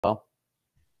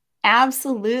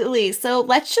Absolutely. So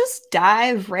let's just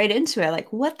dive right into it.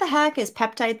 Like, what the heck is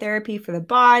peptide therapy for the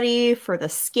body, for the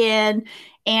skin?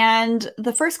 And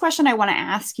the first question I want to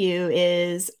ask you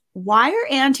is why are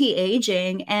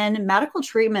anti-aging and medical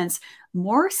treatments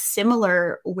more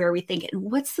similar where we think, and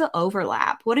what's the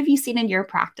overlap? What have you seen in your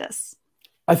practice?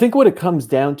 I think what it comes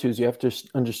down to is you have to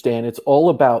understand it's all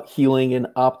about healing and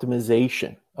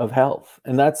optimization of health.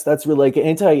 And that's really like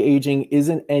anti-aging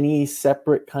isn't any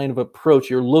separate kind of approach.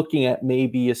 You're looking at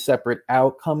maybe a separate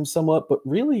outcome somewhat, but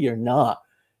really you're not.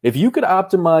 If you could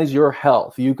optimize your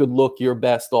health, you could look your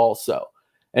best also.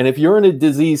 And if you're in a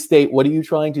disease state, what are you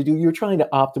trying to do? You're trying to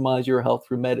optimize your health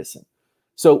through medicine.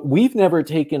 So we've never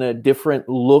taken a different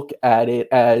look at it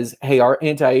as, hey, our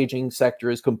anti-aging sector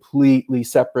is completely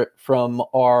separate from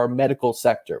our medical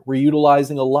sector. We're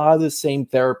utilizing a lot of the same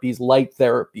therapies, light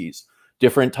therapies,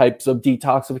 different types of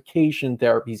detoxification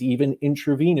therapies, even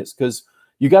intravenous, because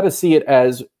you got to see it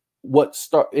as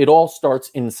it all starts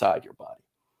inside your body.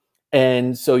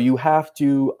 And so you have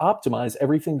to optimize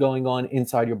everything going on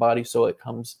inside your body so it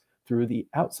comes through the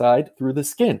outside, through the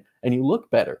skin, and you look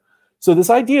better. So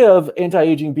this idea of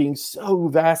anti-aging being so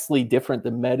vastly different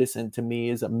than medicine to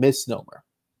me is a misnomer.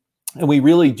 And we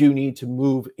really do need to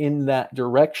move in that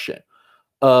direction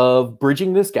of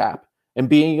bridging this gap and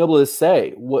being able to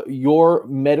say what your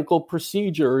medical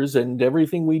procedures and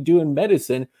everything we do in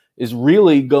medicine is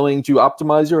really going to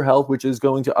optimize your health, which is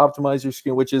going to optimize your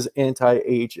skin, which is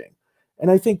anti-aging.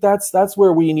 And I think that's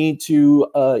where we need to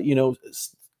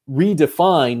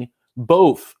redefine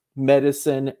both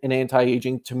medicine and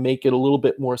anti-aging to make it a little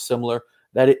bit more similar,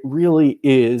 that it really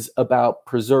is about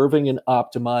preserving and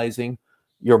optimizing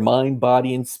your mind,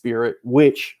 body, and spirit,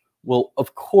 which will,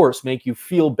 of course, make you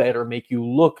feel better, make you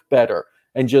look better,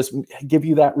 and just give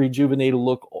you that rejuvenated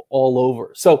look all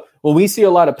over. So when we see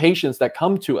a lot of patients that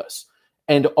come to us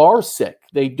and are sick,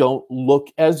 they don't look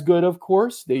as good, of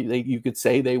course. You could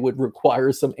say they would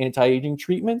require some anti-aging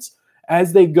treatments.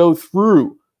 As they go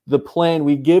through the plan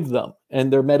we give them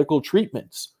and their medical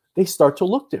treatments, they start to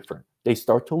look different. They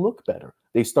start to look better.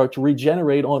 They start to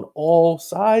regenerate on all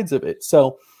sides of it.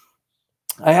 So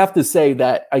I have to say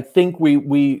that I think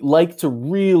we like to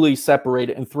really separate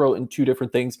it and throw it in two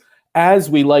different things, as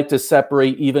we like to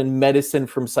separate even medicine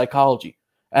from psychology,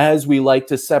 as we like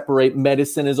to separate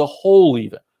medicine as a whole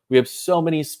even. We have so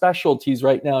many specialties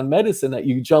right now in medicine that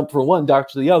you jump from one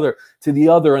doctor to the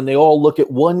other, and they all look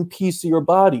at one piece of your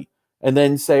body and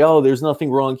then say, oh, there's nothing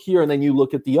wrong here. And then you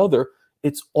look at the other.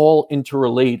 It's all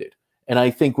interrelated. And I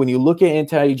think when you look at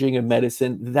anti-aging and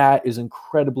medicine, that is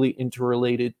incredibly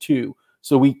interrelated too.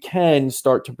 So we can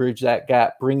start to bridge that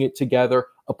gap, bring it together,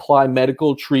 apply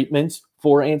medical treatments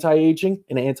for anti-aging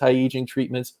and anti-aging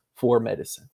treatments for medicine.